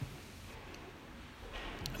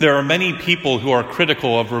There are many people who are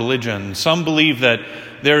critical of religion. Some believe that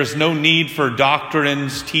there is no need for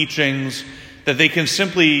doctrines, teachings, that they can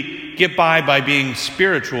simply get by being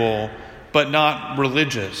spiritual but not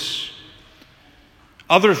religious.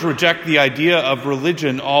 Others reject the idea of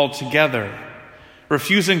religion altogether,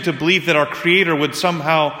 refusing to believe that our Creator would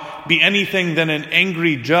somehow be anything than an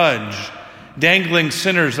angry judge, dangling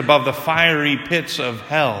sinners above the fiery pits of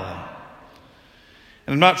hell.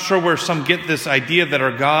 And I'm not sure where some get this idea that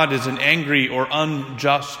our God is an angry or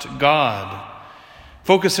unjust God,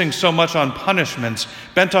 focusing so much on punishments,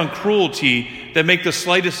 bent on cruelty that make the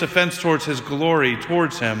slightest offense towards his glory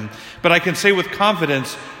towards him. But I can say with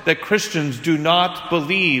confidence that Christians do not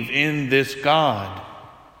believe in this God.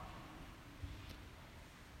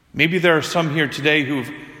 Maybe there are some here today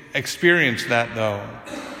who've experienced that, though,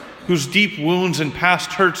 whose deep wounds and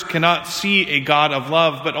past hurts cannot see a God of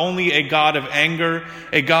love, but only a God of anger,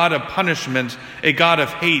 a God of punishment, a God of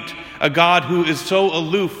hate, a God who is so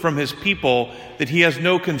aloof from his people that he has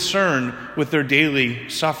no concern with their daily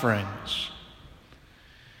sufferings.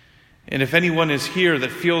 And if anyone is here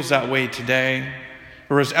that feels that way today,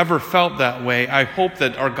 or has ever felt that way, I hope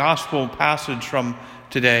that our gospel passage from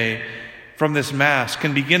today, from this Mass,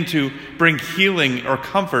 can begin to bring healing or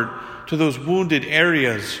comfort to those wounded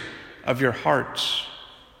areas of your hearts.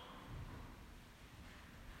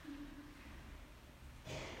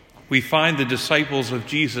 We find the disciples of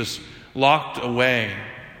Jesus locked away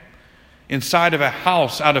inside of a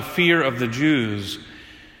house out of fear of the Jews.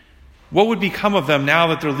 What would become of them now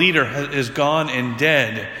that their leader is gone and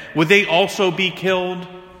dead? Would they also be killed?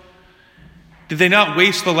 Did they not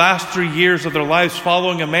waste the last 3 years of their lives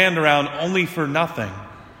following a man around only for nothing?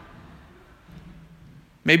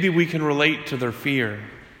 Maybe we can relate to their fear.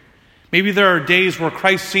 Maybe there are days where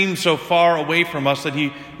Christ seems so far away from us that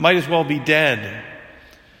he might as well be dead.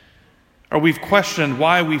 Or we've questioned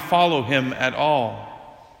why we follow him at all.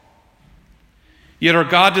 Yet our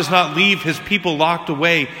God does not leave his people locked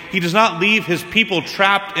away. He does not leave his people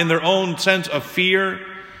trapped in their own sense of fear,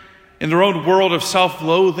 in their own world of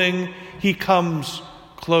self-loathing. He comes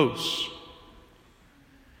close.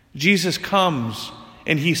 Jesus comes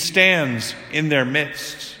and he stands in their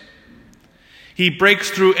midst. He breaks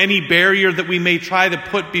through any barrier that we may try to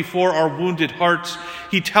put before our wounded hearts.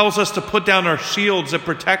 He tells us to put down our shields that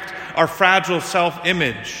protect our fragile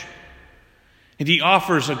self-image. And he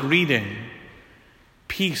offers a greeting.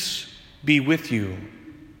 Peace be with you.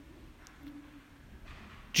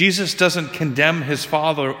 Jesus doesn't condemn his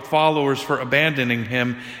followers for abandoning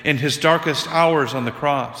him in his darkest hours on the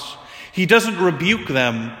cross. He doesn't rebuke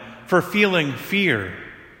them for feeling fear.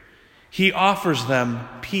 He offers them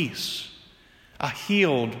peace, a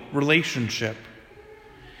healed relationship.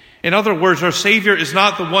 In other words, our Savior is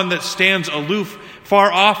not the one that stands aloof,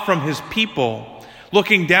 far off from his people,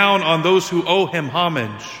 looking down on those who owe him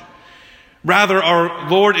homage. Rather, our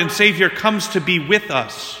Lord and Savior comes to be with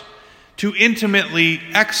us, to intimately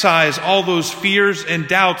excise all those fears and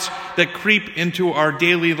doubts that creep into our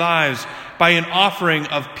daily lives by an offering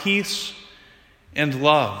of peace and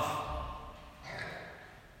love.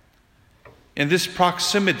 And this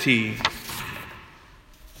proximity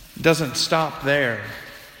doesn't stop there.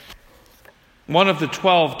 One of the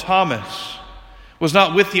 12, Thomas, was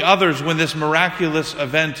not with the others when this miraculous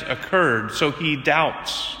event occurred, so he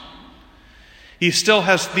doubts. He still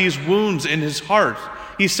has these wounds in his heart.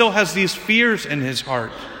 He still has these fears in his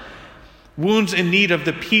heart. Wounds in need of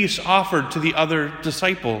the peace offered to the other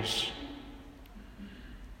disciples.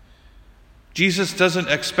 Jesus doesn't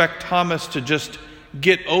expect Thomas to just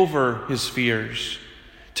get over his fears,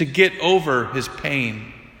 to get over his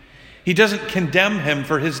pain. He doesn't condemn him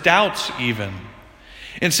for his doubts even.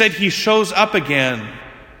 Instead, he shows up again.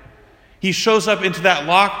 He shows up into that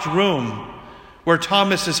locked room where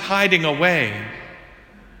Thomas is hiding away,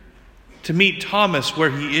 to meet Thomas where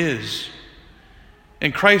he is.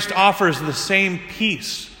 And Christ offers the same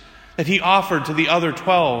peace that he offered to the other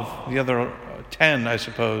 12, the other 10, I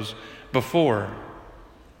suppose, before.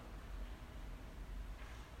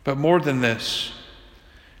 But more than this,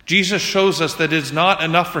 Jesus shows us that it's not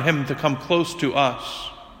enough for him to come close to us.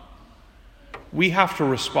 We have to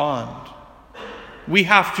respond. We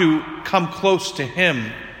have to come close to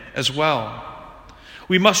him as well.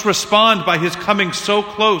 We must respond by his coming so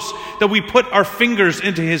close that we put our fingers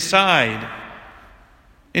into his side,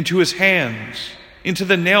 into his hands, into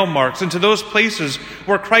the nail marks, into those places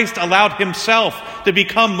where Christ allowed himself to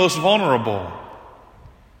become most vulnerable.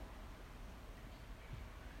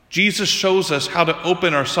 Jesus shows us how to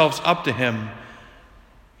open ourselves up to him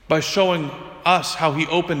by showing us how he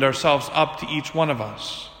opened ourselves up to each one of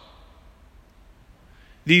us.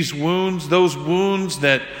 These wounds, those wounds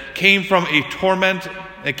that came from a torment,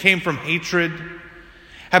 that came from hatred,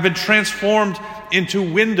 have been transformed into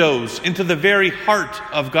windows into the very heart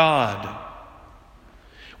of God.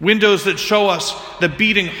 Windows that show us the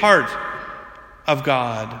beating heart of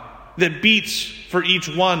God that beats for each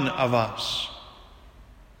one of us.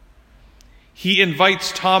 He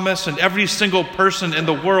invites Thomas and every single person in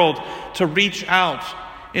the world to reach out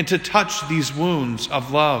and to touch these wounds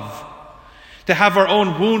of love, to have our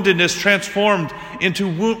own woundedness transformed into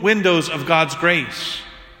windows of God's grace.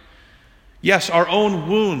 Yes, our own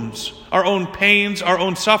wounds, our own pains, our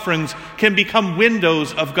own sufferings can become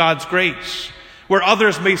windows of God's grace, where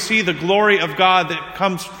others may see the glory of God that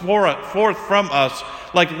comes forth from us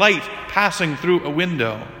like light passing through a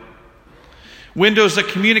window. Windows that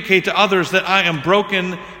communicate to others that I am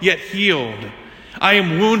broken yet healed. I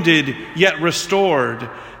am wounded yet restored.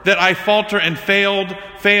 That I falter and fail,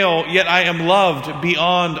 yet I am loved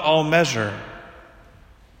beyond all measure.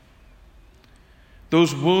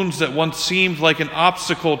 Those wounds that once seemed like an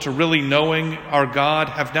obstacle to really knowing our God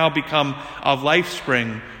have now become a life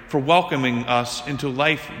spring for welcoming us into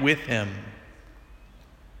life with Him.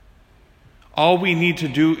 All we need to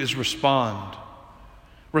do is respond.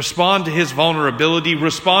 Respond to His vulnerability.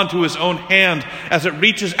 Respond to His own hand as it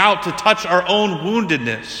reaches out to touch our own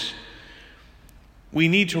woundedness. We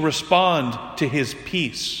need to respond to His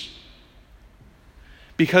peace.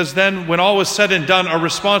 Because then, when all is said and done, our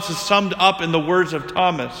response is summed up in the words of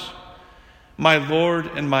Thomas, "My Lord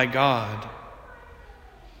and my God."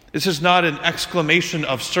 This is not an exclamation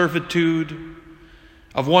of servitude,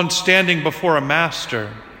 of one standing before a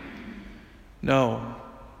master. No.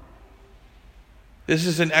 This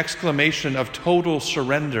is an exclamation of total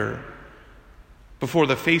surrender before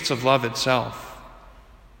the face of love itself.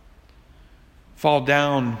 Fall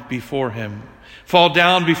down before Him. Fall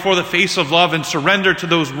down before the face of love and surrender to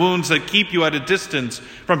those wounds that keep you at a distance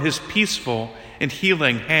from His peaceful and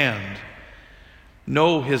healing hand.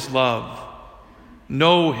 Know His love.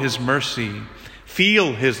 Know His mercy.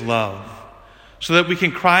 Feel His love, so that we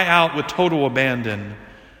can cry out with total abandon,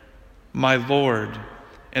 "My Lord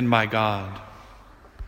and my God."